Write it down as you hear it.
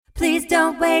Please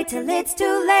don't wait till it's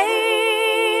too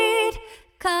late.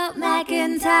 Call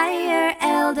McIntyre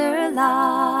Elder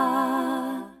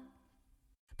Law.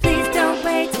 Please don't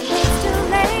wait till it's too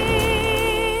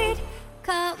late.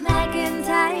 Call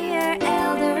McIntyre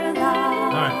Elder Law.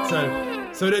 All right,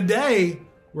 so today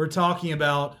we're talking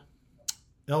about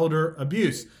elder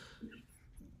abuse.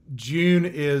 June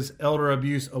is Elder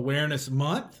Abuse Awareness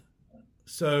Month.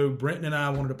 So Brenton and I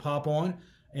wanted to pop on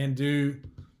and do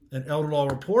an elder law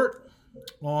report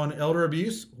on elder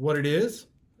abuse, what it is,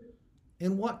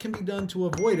 and what can be done to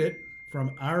avoid it from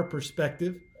our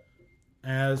perspective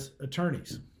as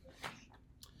attorneys.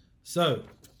 So,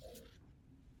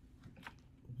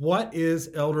 what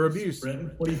is elder abuse?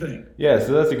 Brenton, what do you think? Yeah,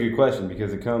 so that's a good question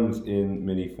because it comes in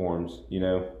many forms,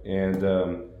 and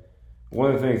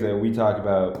one of the things that we talk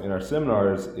about in our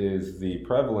seminars is the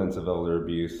prevalence of elder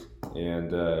abuse.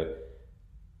 And,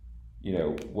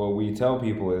 what we tell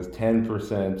people is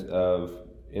 10% of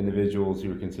individuals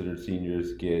who are considered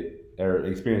seniors get or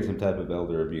experience some type of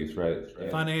elder abuse, right?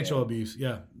 Financial abuse,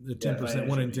 yeah, the 10%,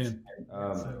 1 in 10.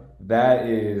 That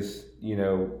is,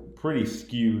 pretty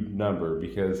skewed number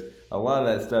because a lot of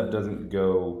that stuff doesn't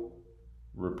go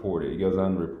reported. It goes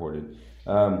unreported.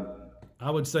 I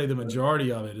would say the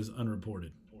majority of it is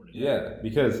unreported. Yeah,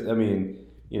 because,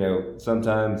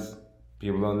 sometimes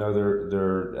people don't know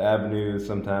their avenues.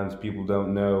 Sometimes people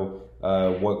don't know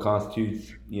what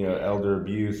constitutes, elder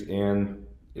abuse. And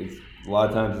a lot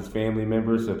of times it's family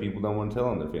members, so people don't want to tell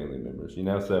on their family members,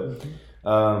 So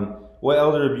what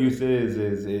elder abuse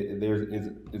is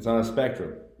it's on a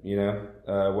spectrum,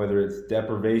 whether it's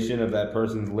deprivation of that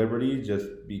person's liberty just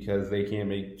because they can't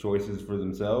make choices for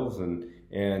themselves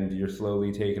and you're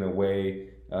slowly taking away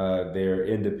their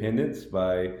independence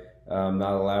by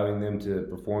not allowing them to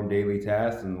perform daily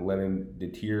tasks and letting them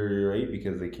deteriorate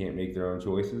because they can't make their own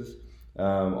choices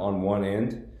on one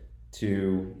end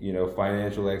to,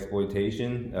 financial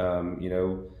exploitation.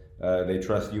 They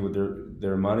trust you with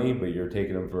their money, but you're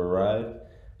taking them for a ride.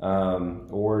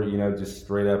 Or, just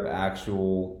straight up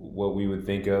actual what we would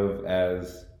think of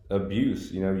as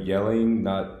abuse, yelling,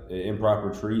 not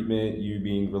improper treatment, you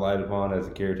being relied upon as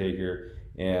a caretaker,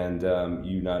 and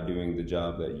you not doing the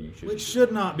job that you should. Which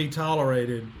should not be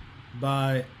tolerated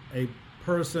by a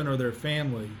person or their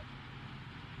family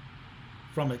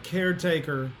from a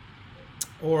caretaker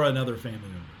or another family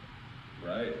member.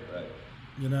 Right.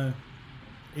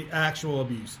 Actual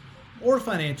abuse or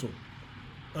financial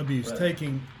abuse, Right.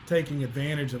 taking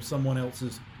advantage of someone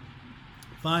else's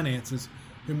finances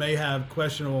who may have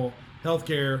questionable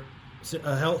healthcare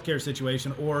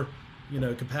situation or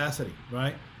capacity,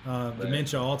 right?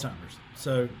 Dementia, Alzheimer's.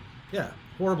 So yeah,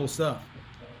 horrible stuff.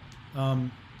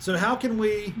 So how can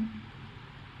we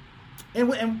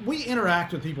and we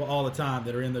interact with people all the time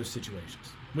that are in those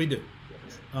situations. We do.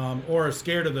 Or are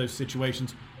scared of those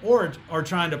situations or are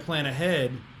trying to plan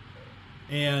ahead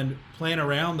and plan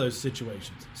around those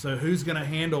situations. So who's going to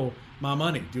handle my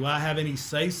money? Do I have any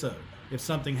say-so? If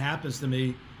something happens to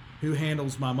me, who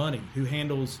handles my money? Who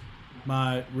handles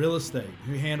my real estate?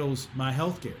 Who handles my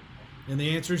health care? And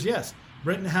the answer is yes.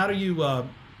 Brenton, how do you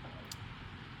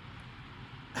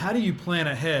plan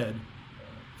ahead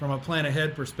from a plan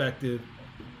ahead perspective,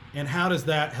 and how does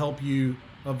that help you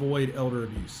avoid elder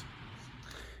abuse?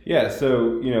 Yeah,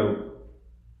 so,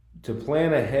 to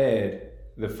plan ahead,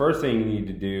 the first thing you need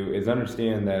to do is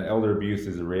understand that elder abuse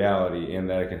is a reality and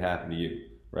that it can happen to you,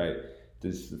 right?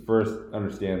 Just first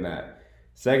understand that.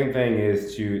 Second thing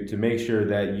is to make sure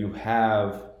that you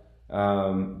have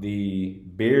the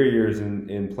barriers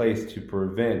in place to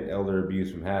prevent elder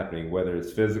abuse from happening, whether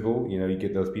it's physical, you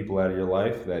get those people out of your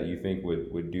life that you think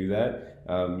would do that.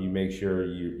 You make sure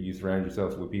you surround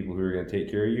yourself with people who are going to take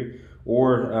care of you,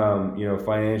 or,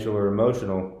 financial or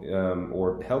emotional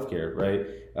or healthcare, right?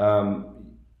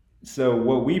 So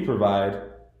what we provide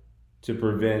to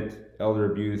prevent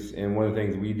elder abuse, and one of the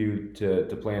things we do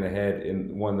to plan ahead,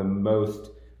 and one of the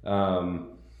most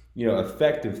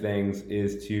effective things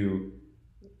is to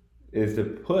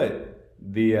put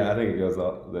the I think it goes the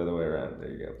other way around.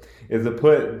 There you go. Is to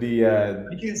put the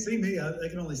you can't see me. I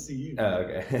can only see you. Oh,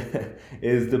 okay.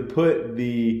 Is to put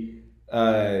the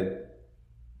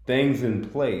things in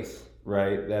place,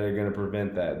 right, that are going to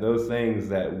prevent that. Those things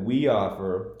that we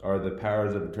offer are the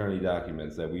powers of attorney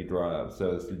documents that we draw up.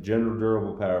 So it's the general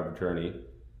durable power of attorney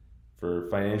for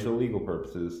financial legal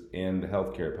purposes and the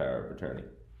healthcare power of attorney.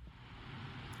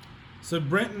 So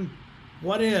Brenton,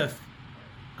 what if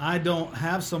I don't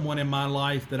have someone in my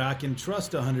life that I can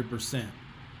trust 100%?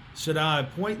 Should I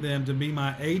appoint them to be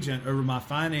my agent over my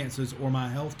finances or my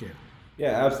healthcare?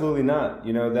 Yeah, absolutely not.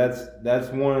 That's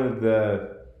one of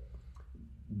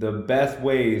the best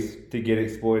ways to get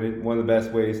exploited, one of the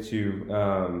best ways to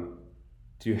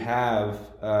have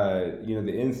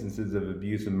the instances of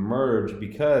abuse emerge,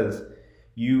 because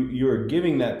you're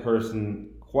giving that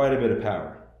person quite a bit of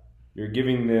power. You're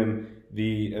giving them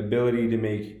the ability to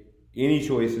make any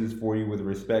choices for you with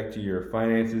respect to your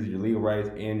finances, your legal rights,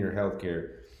 and your health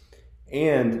care.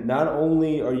 And not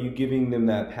only are you giving them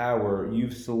that power,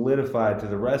 you've solidified to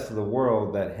the rest of the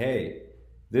world that, hey,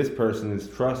 this person is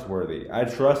trustworthy. I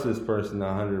trust this person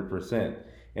 100%.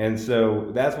 And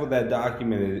so that's what that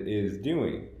document is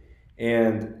doing.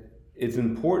 And it's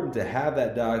important to have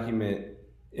that document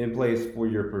in place for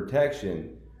your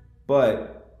protection,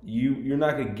 but you're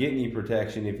not going to get any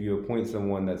protection if you appoint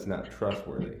someone that's not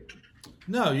trustworthy.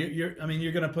 No, you're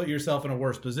going to put yourself in a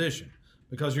worse position,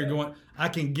 because you're going. I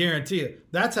can guarantee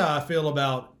it. That's how I feel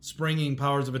about springing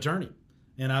powers of attorney,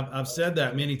 and I've said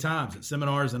that many times at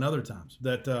seminars and other times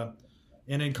that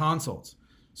and in consults.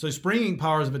 So springing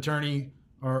powers of attorney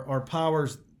are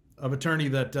powers of attorney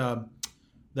that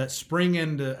spring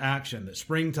into action, that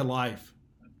spring to life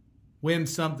when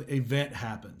some event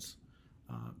happens.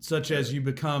 Such as you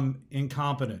become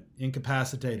incompetent,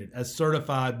 incapacitated, as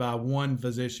certified by one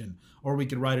physician, or we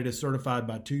could write it as certified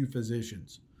by two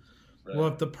physicians. Right. Well,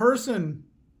 if the person,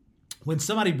 when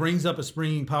somebody brings up a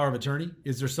springing power of attorney,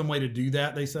 is there some way to do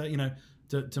that, they say,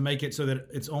 to make it so that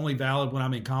it's only valid when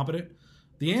I'm incompetent?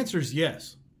 The answer is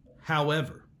yes.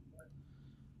 However,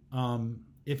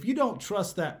 if you don't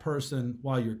trust that person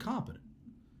while you're competent,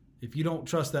 if you don't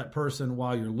trust that person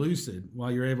while you're lucid,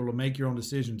 while you're able to make your own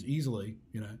decisions easily,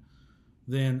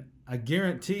 then I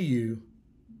guarantee you,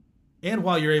 and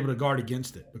while you're able to guard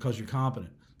against it because you're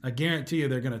competent, I guarantee you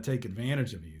they're going to take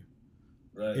advantage of you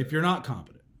if you're not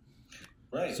competent.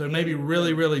 Right. So maybe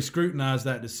really, really scrutinize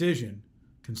that decision,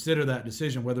 consider that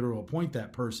decision, whether to appoint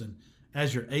that person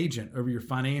as your agent over your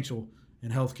financial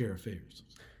and healthcare affairs.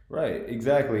 Right,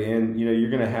 exactly. And you're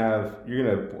going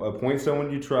to appoint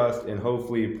someone you trust, and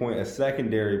hopefully appoint a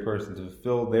secondary person to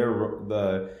fulfill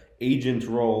the agent's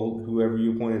role, whoever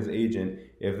you appoint as agent,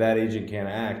 if that agent can't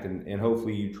act, and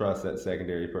hopefully you trust that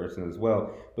secondary person as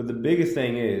well. But the biggest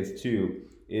thing is to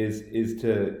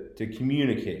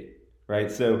communicate,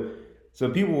 right? So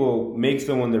people will make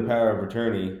someone their power of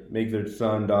attorney, make their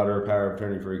son, daughter a power of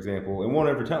attorney, for example, and won't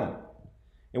ever tell them.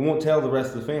 And won't tell the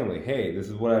rest of the family, hey, this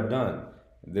is what I've done.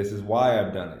 This is why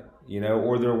I've done it,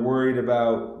 or they're worried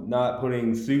about not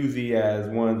putting Susie as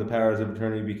one of the powers of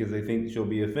attorney because they think she'll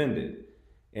be offended.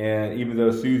 And even though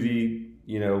Susie,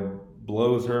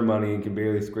 blows her money and can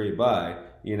barely scrape by,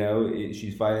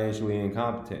 she's financially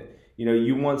incompetent.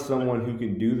 You want someone who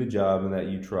can do the job and that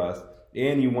you trust,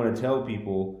 and you want to tell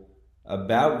people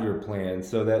about your plan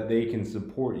so that they can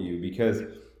support you, because,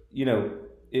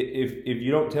 if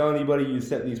you don't tell anybody you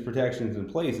set these protections in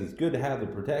place, it's good to have the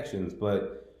protections,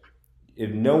 but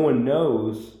if no one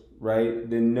knows, right,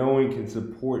 then no one can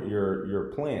support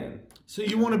your plan. So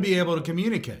you want to be able to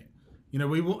communicate. You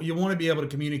want to be able to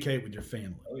communicate with your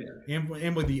family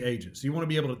and with the agents. You want to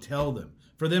be able to tell them,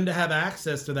 for them to have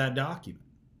access to that document,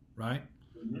 right?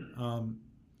 Mm-hmm.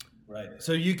 Right.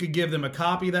 So you could give them a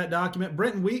copy of that document.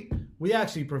 Brenton, we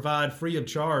actually provide free of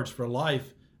charge for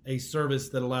life a service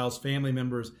that allows family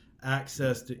members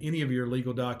access to any of your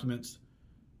legal documents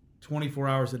 24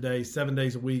 hours a day, 7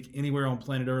 days a week, anywhere on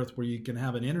planet Earth where you can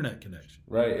have an internet connection.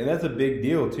 Right. And that's a big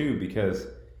deal too, because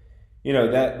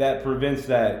that prevents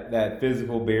that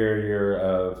physical barrier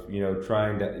of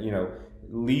trying to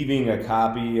leaving a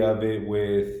copy of it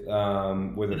with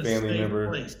a family member.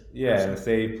 Place. Yeah, in a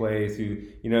safe place who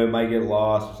it might get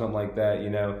lost or something like that.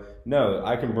 No,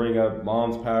 I can bring up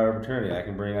mom's power of attorney. I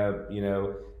can bring up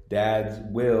dad's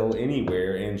will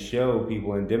anywhere and show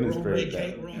people and demonstrate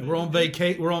that.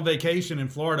 We're on vacation in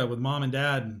Florida with mom and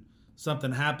dad, and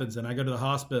something happens, and I go to the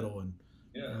hospital, and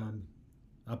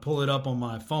I pull it up on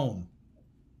my phone.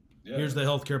 Yeah. Here's the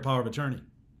healthcare power of attorney.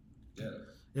 Yeah.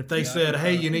 If they said,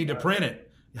 "Hey, you need to print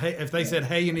it,"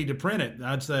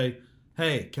 I'd say,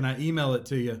 "Hey, can I email it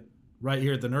to you right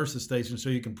here at the nurse's station so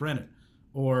you can print it?"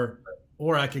 Or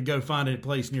I could go find a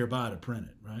place nearby to print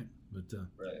it, right? But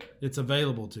it's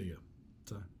available to you.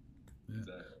 So, yeah.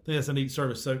 Exactly. I think that's a neat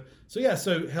service. So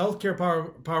healthcare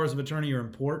powers of attorney are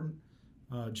important.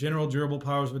 General durable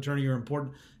powers of attorney are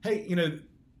important. Hey,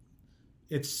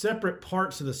 it's separate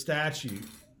parts of the statute.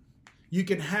 You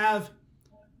can have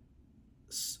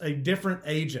a different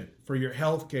agent for your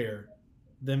healthcare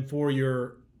than for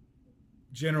your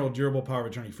general durable power of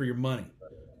attorney, for your money.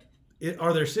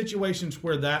 Are there situations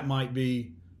where that might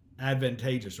be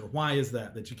advantageous, or why is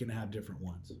that you can have different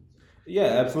ones? Yeah,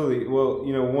 absolutely. Well,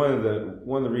 one of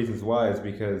the reasons why is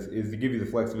to give you the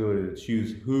flexibility to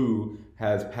choose who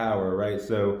has power, right?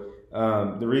 So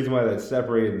the reason why that's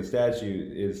separated in the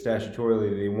statute is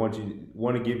statutorily they want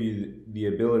to give you the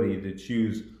ability to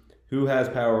choose who has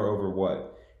power over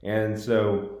what. And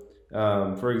so,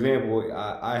 for example,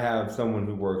 I have someone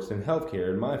who works in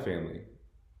healthcare in my family.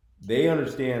 They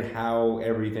understand how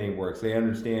everything works. They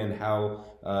understand how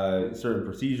certain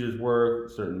procedures work,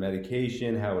 certain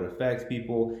medication, how it affects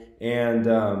people, and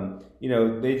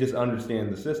they just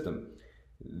understand the system.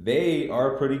 They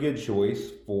are a pretty good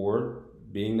choice for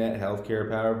being that healthcare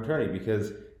power of attorney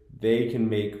because they can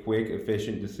make quick,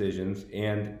 efficient decisions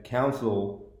and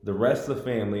counsel the rest of the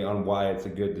family on why it's a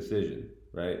good decision,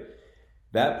 right?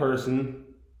 That person,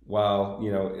 while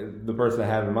the person I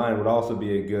have in mind would also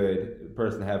be a good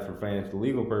person to have for financial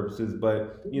legal purposes,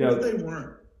 but what if they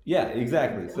weren't? Yeah,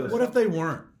 exactly. So what if they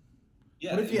weren't?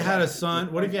 Yeah, What if you had a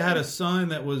son? What if you had a son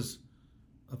that was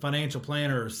a financial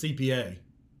planner or CPA?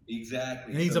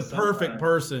 Exactly. And he's a perfect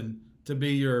person to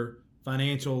be your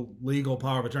financial legal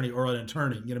power of attorney or an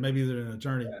attorney. Maybe they're an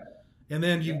attorney. Yeah. And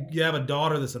then you have a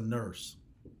daughter that's a nurse.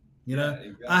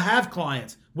 Exactly. I have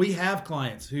clients. We have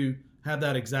clients who have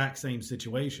that exact same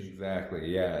situation. Exactly.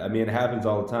 Yeah. I mean, it happens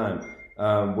all the time.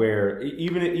 Where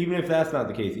even if that's not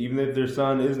the case, even if their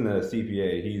son isn't a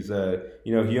CPA, he's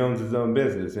he owns his own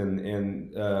business,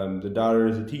 and the daughter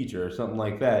is a teacher or something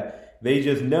like that. They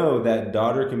just know that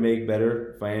daughter can make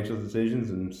better financial decisions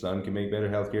and son can make better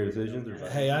healthcare decisions.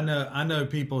 Hey, I know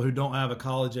people who don't have a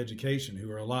college education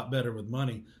who are a lot better with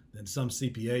money than some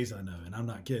CPAs I know, and I'm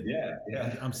not kidding.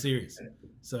 Yeah. I'm serious.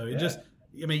 So it just,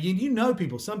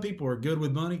 people. Some people are good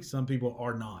with money, some people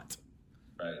are not.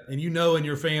 Right. And in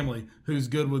your family who's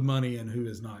good with money and who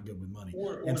is not good with money.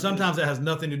 And sometimes it has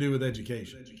nothing to do with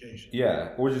education.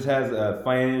 Yeah, or just has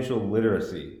financial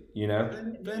literacy,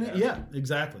 Yeah,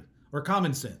 exactly. Or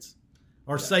common sense.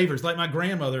 Or savers. Like my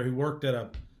grandmother who worked at a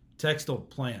textile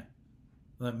plant,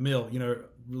 that mill,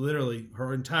 literally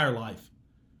her entire life.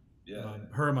 Yeah.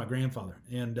 Her and my grandfather.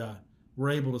 And were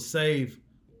able to save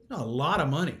a lot of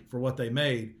money for what they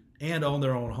made and own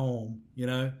their own home,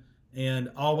 and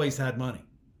always had money.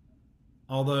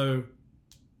 Although,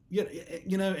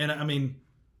 and I mean,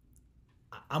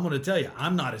 I'm going to tell you,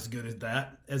 I'm not as good at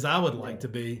that as I would like to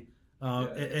be.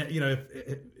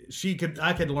 If she could,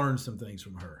 I could learn some things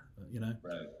from her,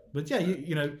 Right. But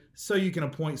yeah, so you can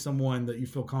appoint someone that you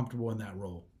feel comfortable in that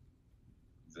role.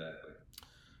 Exactly.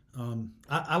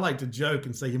 I like to joke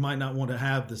and say you might not want to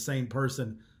have the same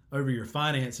person over your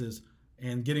finances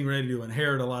and getting ready to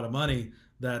inherit a lot of money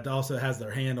that also has their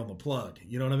hand on the plug.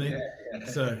 You know what I mean? Yeah.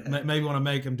 So maybe want to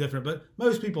make them different, but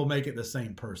most people make it the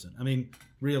same person. I mean,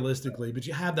 realistically, but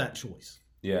you have that choice.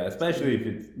 Yeah, especially if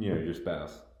it's your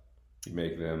spouse. You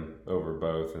make them over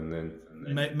both, and then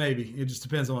maybe it just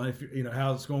depends on if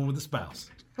how it's going with the spouse.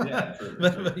 Yeah, true.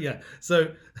 but yeah. So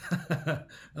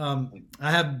I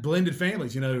have blended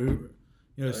families, who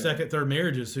second, third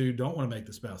marriages who don't want to make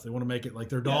the spouse. They want to make it like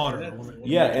their daughter.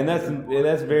 And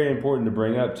that's very important to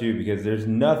bring up too, because there's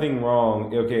nothing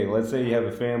wrong. Okay, let's say you have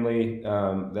a family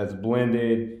that's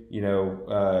blended.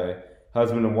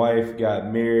 Husband and wife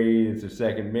got married. It's their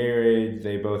second marriage.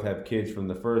 They both have kids from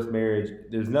the first marriage.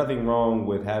 There's nothing wrong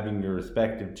with having your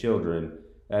respective children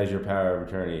as your power of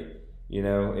attorney,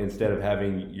 instead of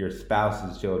having your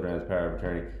spouse's children as power of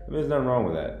attorney. I mean, there's nothing wrong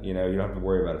with that. You don't have to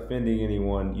worry about offending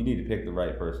anyone. You need to pick the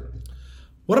right person.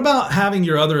 What about having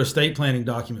your other estate planning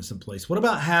documents in place? What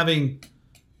about having,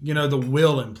 the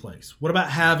will in place? What about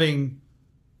having,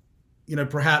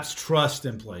 perhaps trust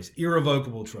in place,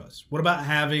 irrevocable trust? What about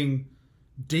having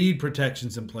deed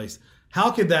protections in place?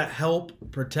 How could that help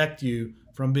protect you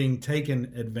from being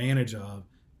taken advantage of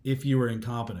if you were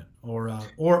incompetent or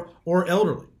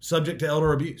elderly, subject to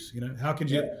elder abuse? How could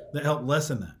that help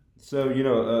lessen that? So,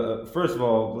 first of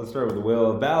all, let's start with the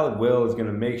will. A valid will is going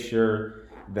to make sure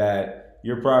that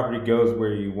your property goes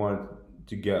where you want it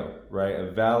to go, right? A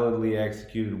validly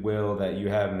executed will that you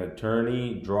have an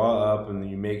attorney draw up and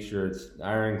you make sure it's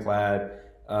ironclad.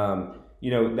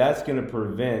 That's going to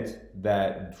prevent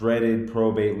that dreaded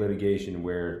probate litigation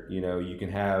where, you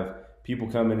can have people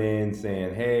coming in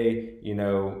saying, hey,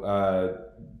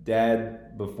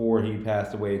 Dad, before he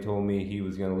passed away, told me he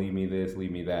was going to leave me this,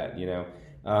 leave me that,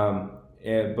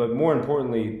 but more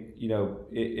importantly,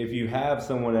 if you have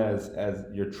someone as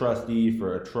your trustee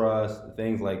for a trust,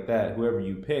 things like that, whoever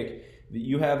you pick,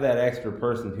 you have that extra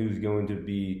person who's going to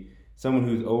be someone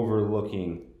who's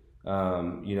overlooking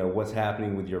what's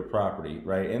happening with your property,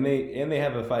 right? And they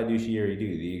have a fiduciary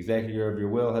duty. The executor of your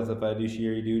will has a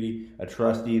fiduciary duty. A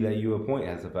trustee that you appoint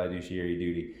has a fiduciary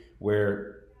duty.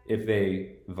 Where if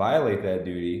they violate that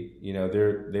duty,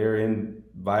 they're in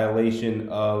violation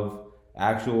of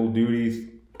actual duties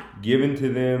given to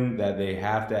them that they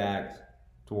have to act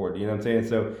toward. You know what I'm saying?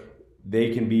 So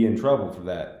they can be in trouble for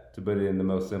that, to put it in the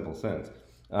most simple sense.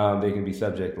 They can be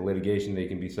subject to litigation. They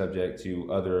can be subject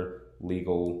to other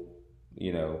legal,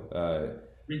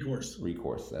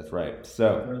 recourse. That's right.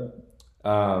 So,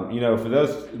 for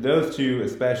those two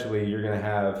especially, you're going to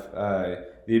have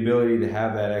the ability to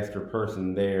have that extra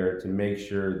person there to make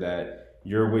sure that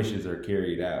your wishes are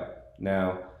carried out.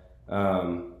 Now,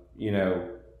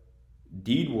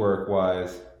 deed work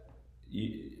wise,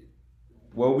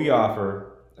 what we offer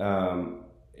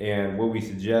and what we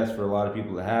suggest for a lot of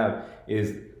people to have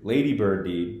is ladybird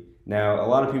deed. Now, a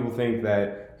lot of people think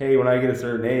that, hey, when I get a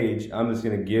certain age, I'm just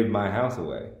going to give my house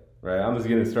away, right? I'm just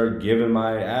going to start giving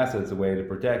my assets away to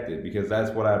protect it, because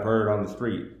that's what I've heard on the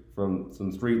street from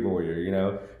some street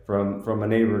lawyer, from a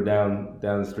neighbor down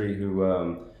the street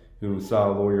who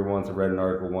saw a lawyer once and read an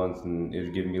article once and is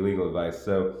giving me legal advice.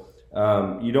 So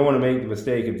you don't want to make the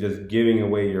mistake of just giving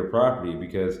away your property,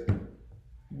 because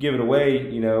give it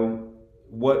away,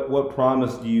 what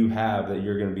promise do you have that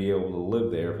you're going to be able to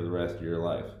live there for the rest of your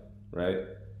life, right?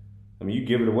 I mean, you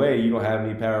give it away, you don't have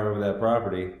any power over that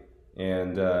property,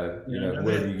 and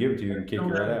whoever you give it to, you can kick you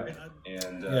right out.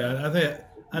 And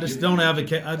I just don't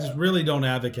advocate. I just really don't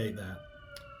advocate that.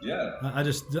 yeah,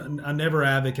 I never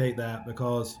advocate that,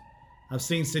 because I've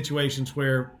seen situations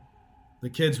where the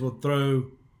kids will throw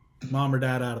mom or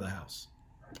dad out of the house,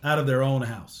 out of their own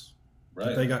house that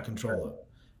right. they got control of.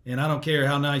 And I don't care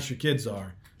how nice your kids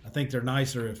are. I think they're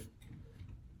nicer if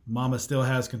mama still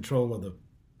has control of the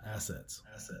assets.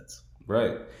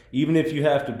 Right. Even if you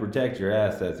have to protect your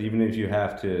assets, even if you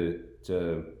have to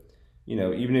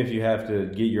even if you have to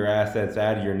get your assets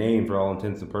out of your name for all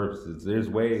intents and purposes, there's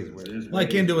ways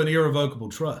Like into an irrevocable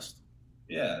trust,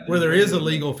 Yeah, where there is a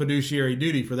legal fiduciary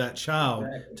duty for that child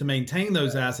to maintain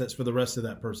those assets for the rest of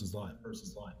that person's life.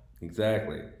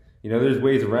 Exactly. There's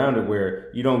ways around it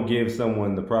where you don't give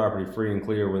someone the property free and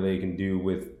clear where they can do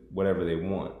with whatever they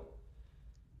want.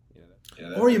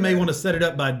 Yeah, Or you may want to set it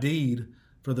up by deed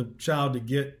for the child to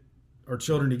get, or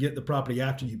children to get the property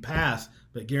after you pass,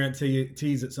 but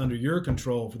guarantees it's under your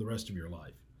control for the rest of your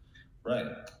life. right.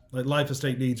 Like life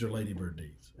estate deeds or ladybird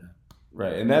deeds. Yeah.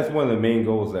 Right. And that's one of the main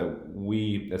goals that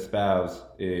we espouse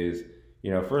is,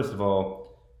 first of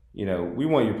all, we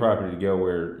want your property to go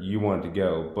where you want it to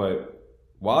go, but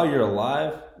while you're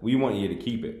alive, we want you to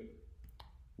keep it.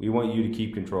 We want you to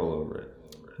keep control over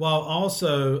it. While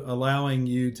also allowing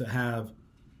you to have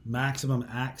maximum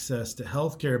access to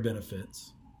health care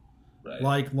benefits, Right.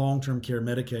 like long-term care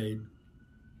Medicaid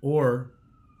or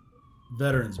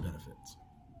veterans benefits.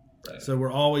 Right. So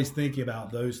we're always thinking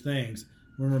about those things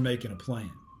when we're making a plan.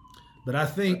 But I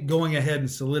think going ahead and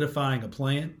solidifying a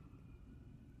plan,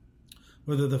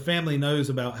 whether the family knows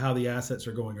about how the assets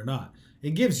are going or not,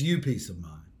 it gives you peace of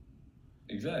mind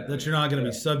Exactly. that you're not going to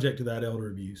be subject to that elder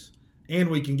abuse. And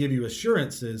we can give you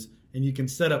assurances, and you can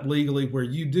set up legally where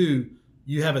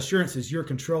you have assurances you're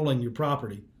controlling your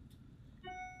property,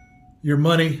 your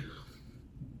money,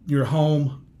 your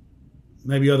home,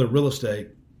 maybe other real estate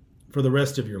for the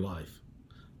rest of your life.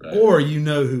 Right. Or you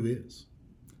know who is.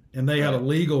 And they have a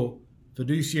legal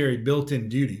fiduciary built-in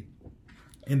duty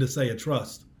into, say, a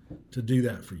trust to do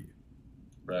that for you.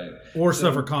 Right. Or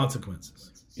suffer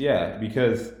consequences. Yeah,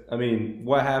 because,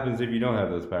 what happens if you don't have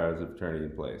those powers of attorney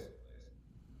in place?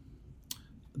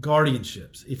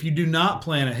 Guardianships. If you do not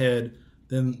plan ahead,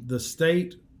 then the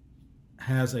state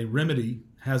has a remedy,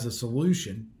 has a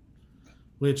solution,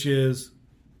 which is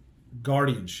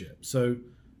guardianship. So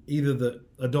either the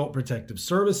Adult Protective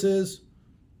Services,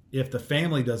 if the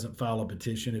family doesn't file a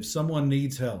petition, if someone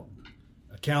needs help,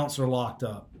 accounts are locked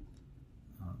up,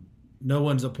 no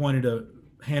one's appointed to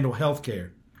handle health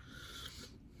care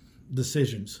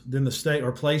decisions, then the state,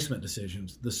 or placement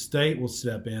decisions, the state will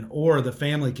step in, or the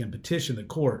family can petition the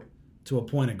court to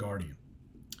appoint a guardian.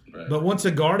 Right. But once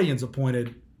a guardian's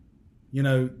appointed,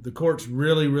 the court's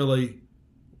really, really,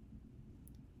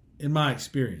 in my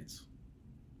experience,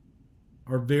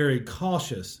 are very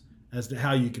cautious as to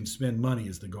how you can spend money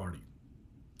as the guardian.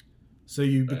 So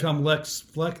you become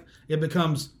it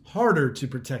becomes harder to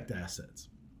protect assets.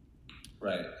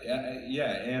 Right.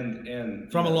 Yeah.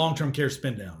 And From a long-term care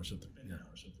spend down or something. Yeah.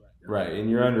 Right, and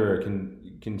you're under a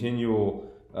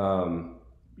continual,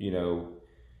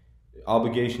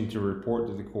 obligation to report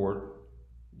to the court.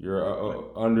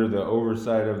 You're under the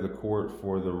oversight of the court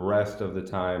for the rest of the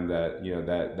time that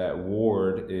that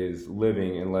ward is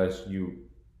living, unless you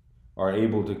are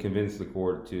able to convince the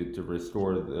court to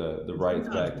restore the rights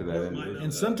back to that individual.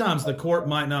 And sometimes the court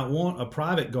might not want a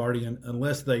private guardian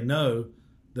unless they know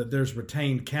that there's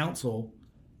retained counsel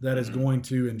that is going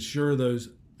to ensure those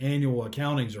annual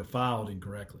accountings are filed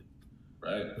incorrectly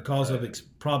Right. because right.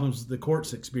 of problems the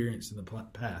courts experienced in the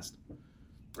past.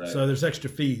 Right. So there's extra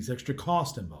fees, extra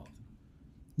cost involved.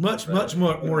 Much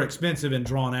more expensive and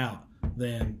drawn out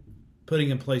than putting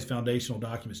in place foundational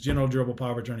documents, general durable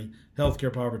power of attorney,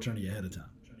 healthcare power of attorney ahead of time.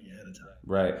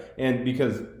 Right. And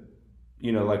because,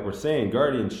 like we're saying,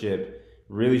 guardianship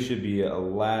really should be a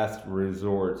last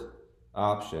resort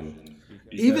option.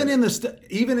 Even in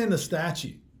the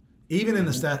statute,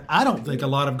 I don't think a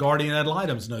lot of guardian ad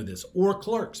litems know this, or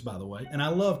clerks, by the way. And I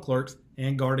love clerks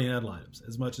and guardian ad litems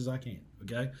as much as I can.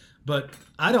 Okay, but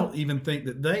I don't even think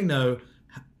that they know,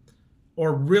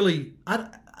 or really,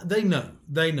 they know.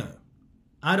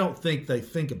 I don't think they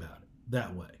think about it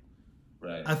that way.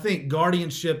 Right. I think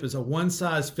guardianship is a one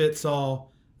size fits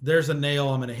all. There's a nail,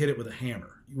 I'm going to hit it with a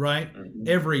hammer, right? Mm-hmm.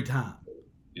 Every time.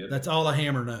 Yep. That's all a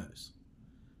hammer knows.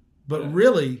 But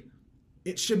really,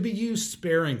 it should be used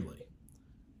sparingly.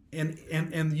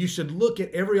 And you should look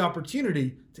at every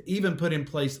opportunity to even put in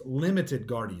place limited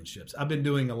guardianships. I've been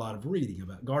doing a lot of reading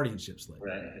about guardianships lately.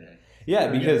 Right. Yeah,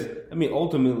 because,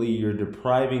 ultimately you're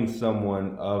depriving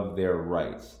someone of their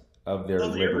rights, of their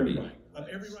liberty.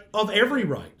 Of every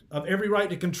right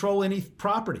to control any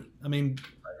property.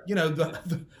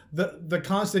 The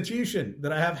Constitution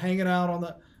that I have hanging out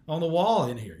on the wall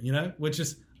in here,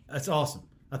 that's awesome.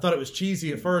 I thought it was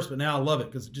cheesy at first, but now I love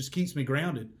it because it just keeps me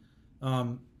grounded.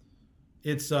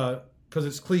 It's because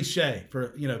it's cliche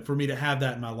for me to have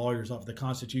that in my lawyer's office, the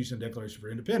Constitution and Declaration for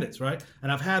Independence, right?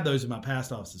 And I've had those in my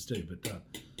past offices too.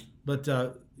 But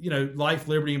life,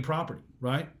 liberty, and property,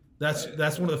 right?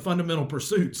 That's one of the fundamental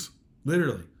pursuits,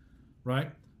 literally,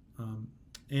 right?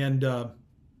 And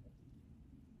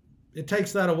it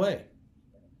takes that away.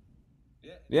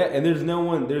 Yeah, and there's no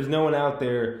one out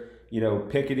there,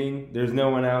 picketing. There's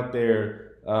no one out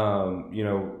there,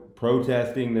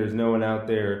 protesting. There's no one out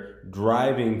there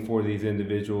driving for these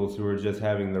individuals who are just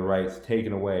having the rights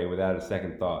taken away without a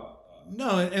second thought.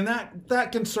 No, and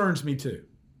that concerns me too,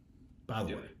 by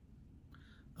the way.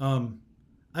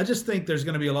 I just think there's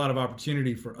going to be a lot of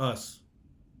opportunity for us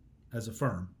as a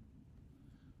firm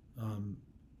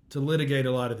to litigate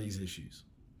a lot of these issues.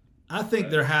 I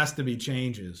think there has to be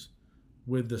changes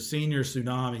with the senior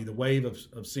tsunami, the wave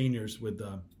of seniors with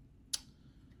the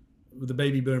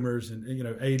baby boomers and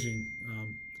aging.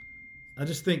 I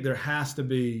just think there has to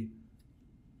be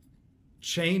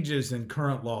changes in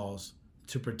current laws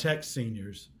to protect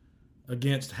seniors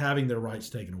against having their rights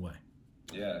taken away.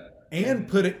 Yeah. And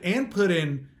put in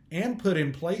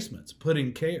placements, put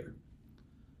in care.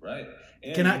 Right.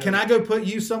 And Can I go put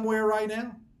you somewhere right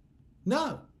now?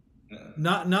 No.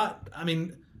 Not. I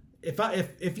mean,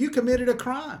 if you committed a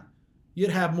crime,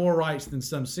 you'd have more rights than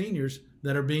some seniors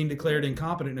that are being declared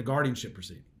incompetent in a guardianship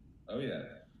proceeding. Oh yeah.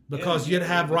 Because you'd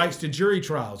have rights to jury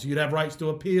trials, you'd have rights to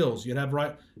appeals, you'd have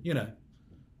and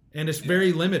it's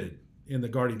very limited in the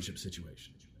guardianship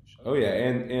situation. Oh yeah,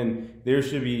 and there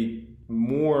should be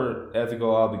more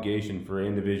ethical obligation for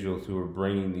individuals who are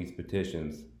bringing these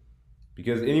petitions,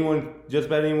 because just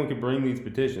about anyone can bring these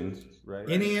petitions, right?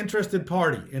 Any interested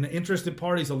party, and an interested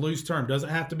party is a loose term. Doesn't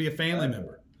have to be a family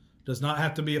member. Does not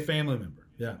have to be a family member.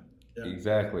 Yeah.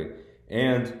 Exactly.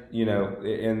 And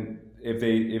and if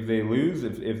they lose,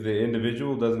 if the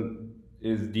individual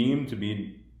is deemed to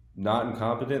be not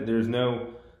incompetent, there's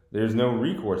no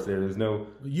recourse there. There's no.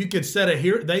 You could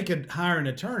they could hire an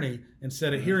attorney and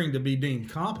set a hearing to be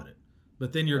deemed competent,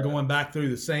 but then you're going back through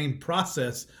the same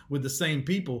process with the same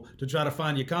people to try to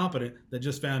find you competent that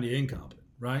just found you incompetent,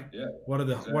 right? Yeah. What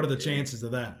are the chances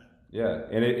of that? Yeah,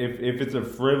 and if it's a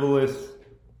frivolous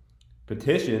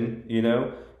petition,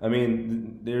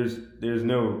 there's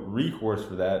no recourse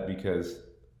for that, because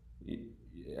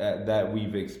that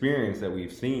we've experienced, that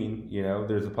we've seen,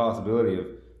 there's a possibility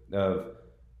of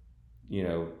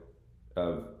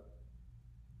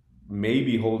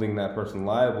maybe holding that person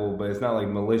liable, but it's not like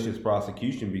malicious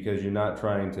prosecution, because you're not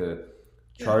trying to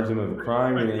charge them of a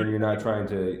crime, and you're not trying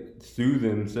to sue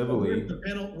them civilly.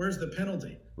 Where's the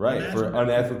penalty? Right, for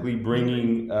unethically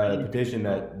bringing a petition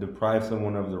that deprives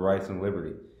someone of the rights and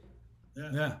liberty.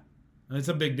 Yeah. It's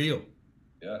a big deal.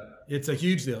 Yeah. It's a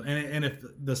huge deal. And if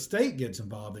the state gets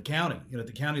involved, the county, at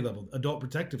the county level, Adult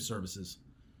Protective Services,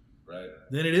 right,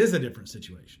 then it is a different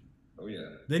situation. Oh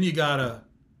yeah. Then you got a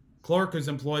clerk who's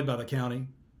employed by the county,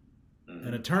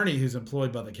 an attorney who's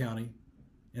employed by the county,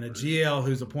 and a GL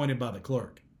who's appointed by the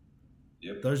clerk.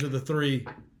 Yep. Those are the three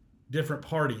different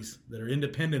parties that are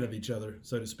independent of each other,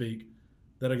 so to speak,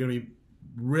 that are going to be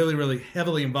really, really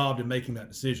heavily involved in making that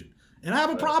decision. And I have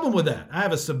a problem with that. I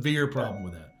have a severe problem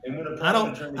with that. And when a I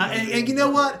don't. attorney And you know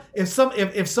what? If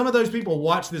some of those people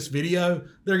watch this video,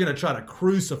 they're going to try to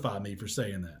crucify me for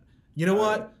saying that. You know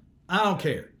what? I don't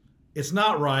care. It's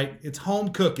not right. It's home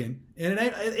cooking, and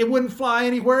it wouldn't fly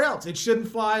anywhere else. It shouldn't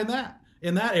fly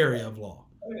in that area of law.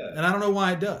 Oh, yeah. And I don't know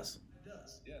why it does.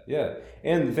 Yeah,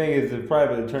 and the thing is, if a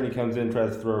private attorney comes in and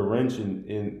tries to throw a wrench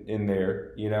in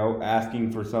there, you know,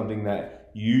 asking for something that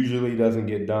usually doesn't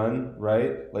get done,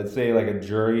 right? Let's say like a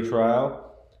jury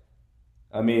trial.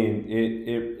 I mean,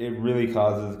 it really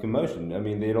causes commotion. I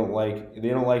mean, they don't like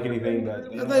anything that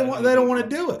They don't want to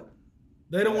do it.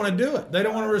 They don't want to do it. They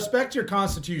don't want to respect your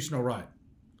constitutional right.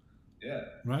 Yeah.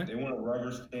 Right. They want to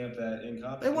rubber stamp that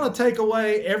incompetence. They want to take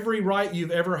away every right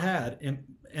you've ever had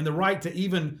and the right to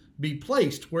even be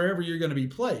placed wherever you're going to be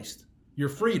placed, your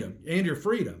freedom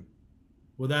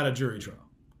without a jury trial.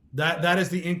 That is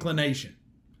the inclination.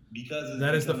 Because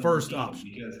that is the first routine.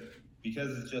 option.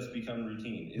 Because it's just become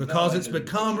routine. Because it's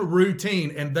become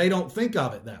routine, and they don't think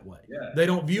of it that way. Yeah. They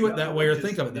don't view it that way or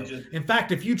think of it that way. In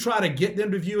fact, if you try to get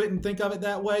them to view it and think of it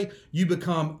that way, you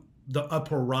become a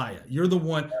pariah. You're the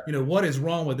one, what is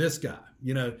wrong with this guy?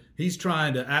 He's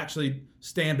trying to actually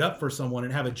stand up for someone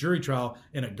and have a jury trial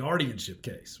in a guardianship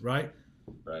case, right?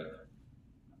 Right.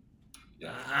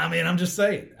 Yeah. I mean, I'm just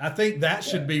saying. I think that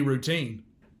should be routine.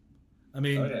 I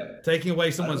mean, taking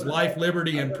away someone's life,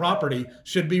 liberty, and property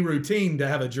should be routine to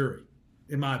have a jury,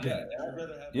 in my opinion.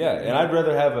 And I'd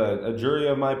rather have a jury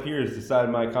of my peers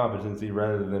decide my competency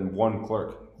rather than one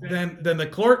clerk. Than the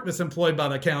clerk that's employed by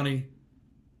the county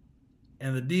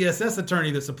and the DSS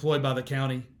attorney that's employed by the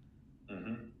county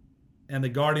and the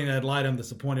guardian ad litem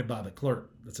that's appointed by the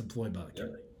clerk that's employed by the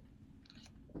county.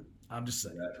 I'm just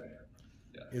saying.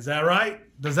 Is that right?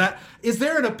 Is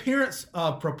there an appearance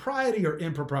of propriety or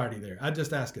impropriety there? I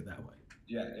just ask it that way.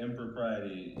 Yeah,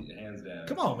 impropriety, hands down.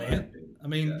 Come on, man. I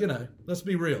mean, let's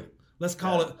be real. Let's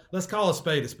call a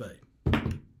spade a spade.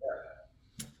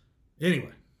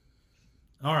 Anyway.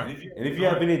 All right. And if you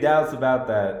have any doubts about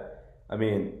that, I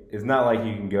mean, it's not like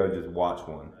you can go just watch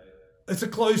one. It's a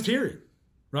closed hearing,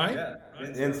 right? Yeah.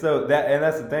 And so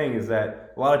that's the thing, is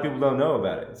that a lot of people don't know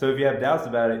about it. So if you have doubts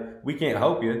about it, we can't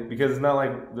help you because it's not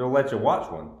like they'll let you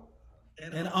watch one.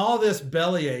 And all this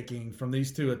belly aching from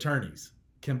these two attorneys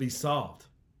can be solved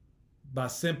by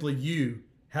simply you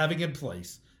having in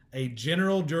place a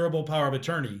general durable power of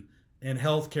attorney and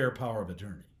healthcare power of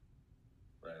attorney.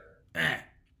 Right.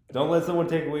 Don't let someone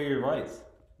take away your rights.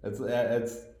 That's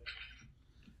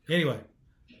Anyway.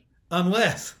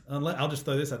 Unless I'll just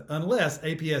throw this out. Unless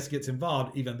APS gets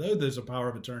involved, even though there's a power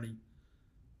of attorney,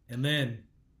 and then,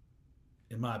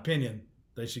 in my opinion,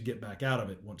 they should get back out of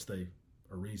it once they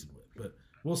are reasoned with. But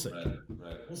we'll see.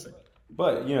 Right. We'll see.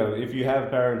 But if you have a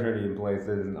power of attorney in place,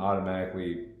 that doesn't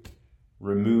automatically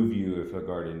remove you if a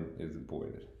guardian is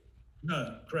appointed.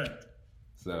 No, correct.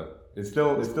 So it's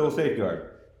still a safeguard.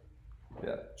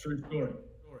 Yeah. True story.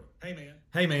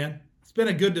 Hey man, it's been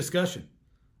a good discussion.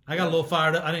 I got a little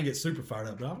fired up. I didn't get super fired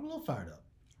up, but I'm a little fired up.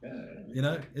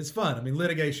 It's fun. I mean,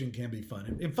 litigation can be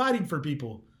fun, and fighting for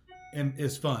people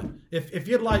is fun. If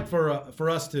you'd like for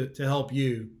us to help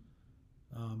you,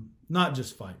 not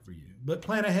just fight for you, but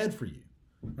plan ahead for you,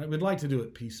 right? We'd like to do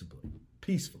it peacefully,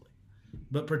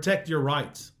 but protect your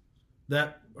rights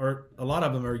that are, a lot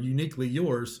of them are uniquely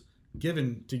yours,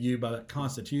 given to you by that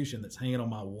Constitution that's hanging on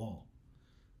my wall.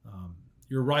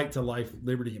 Your right to life,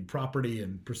 liberty, and property,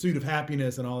 and pursuit of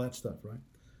happiness, and all that stuff, right?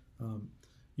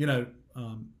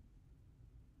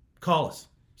 Call us,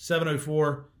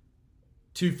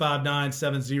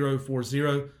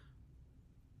 704-259-7040.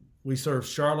 We serve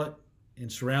Charlotte and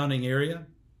surrounding area.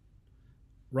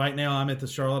 Right now, I'm at the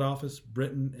Charlotte office.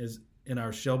 Brenton is in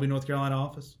our Shelby, North Carolina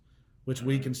office, which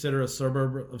we consider a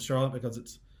suburb of Charlotte because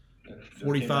it's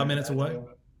 45 minutes away.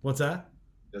 What's that?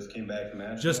 Just came back from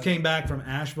Asheville. Just came back from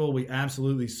Asheville. We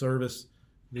absolutely service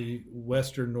the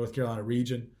Western North Carolina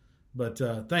region. But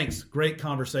thanks. Great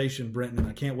conversation, Brenton. And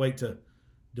I can't wait to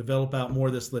develop out more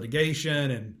of this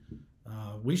litigation. And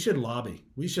we should lobby.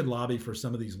 We should lobby for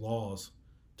some of these laws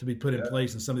to be put in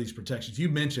place and some of these protections. You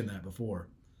mentioned that before.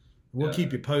 We'll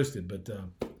keep you posted.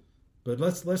 But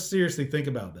let's seriously think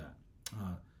about that.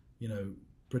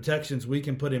 Protections we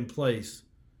can put in place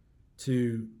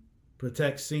to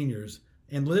protect seniors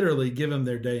and literally give them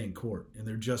their day in court and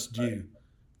their just due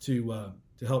to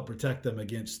help protect them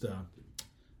against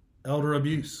elder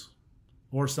abuse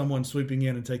or someone sweeping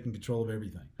in and taking control of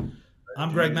everything.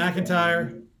 I'm Greg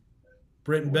McIntyre,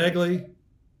 Brenton Begley.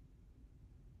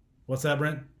 What's that,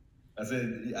 Brent? I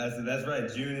said that's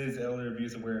right. June is Elder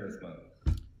Abuse Awareness Month.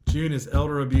 June is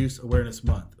Elder Abuse Awareness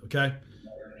Month. Okay,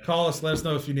 call us. Let us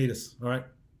know if you need us. All right.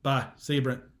 Bye. See you,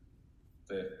 Brent.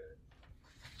 See ya.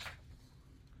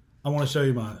 I want to show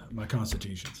you my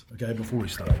constitutions, okay, before we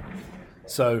start.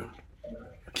 So,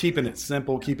 keeping it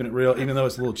simple, keeping it real, even though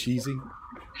it's a little cheesy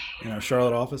in our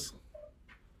Charlotte office.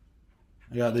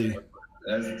 I got the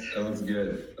That looks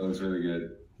good. That looks really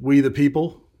good. We the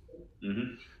People,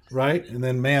 Mm-hmm. right? And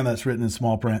then, man, that's written in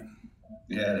small print.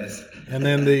 Yeah, it is. And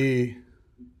then the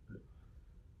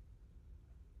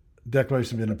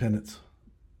Declaration of Independence.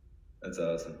 That's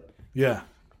awesome. Yeah,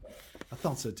 I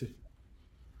thought so too.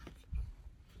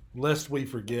 Lest we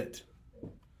forget.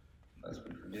 Lest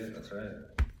we forget. That's right.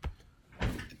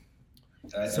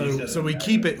 So we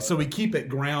keep it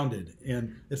grounded,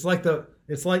 and it's like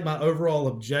my overall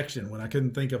objection when I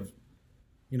couldn't think of,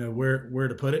 where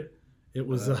to put it. It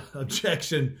was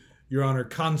objection, Your Honor,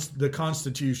 the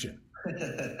Constitution.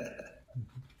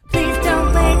 Please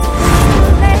don't wait till it's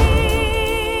too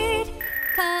late.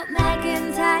 Call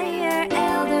McIntyre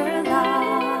Elder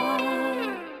Law.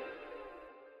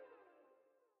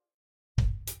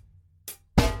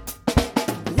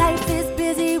 Life is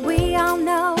busy, we all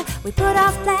know. We put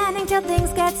off planning till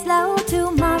things get slow.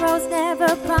 Tomorrow's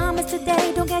never promised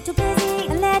today. Don't get too busy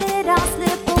and let it all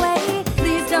slip away.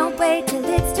 Please don't wait till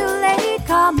it's too late.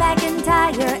 Call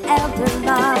McIntyre Elder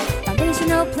Law.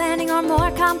 Foundational planning or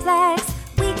more complex.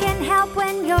 We can help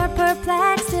when you're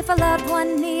perplexed. If a loved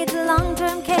one needs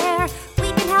long-term care, we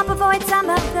can help avoid some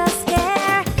of the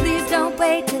scare. Please don't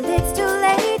wait till it's too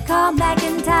late. Call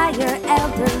McIntyre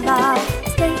Elder Law.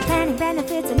 Estate planning,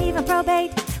 benefits, and even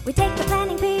probate. We take the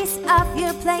planning piece off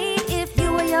your plate. If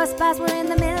you or your spouse were in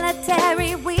the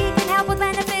military, we can help with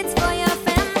benefits for your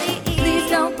family. Please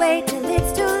don't wait till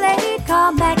it's too late.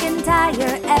 Call McIntyre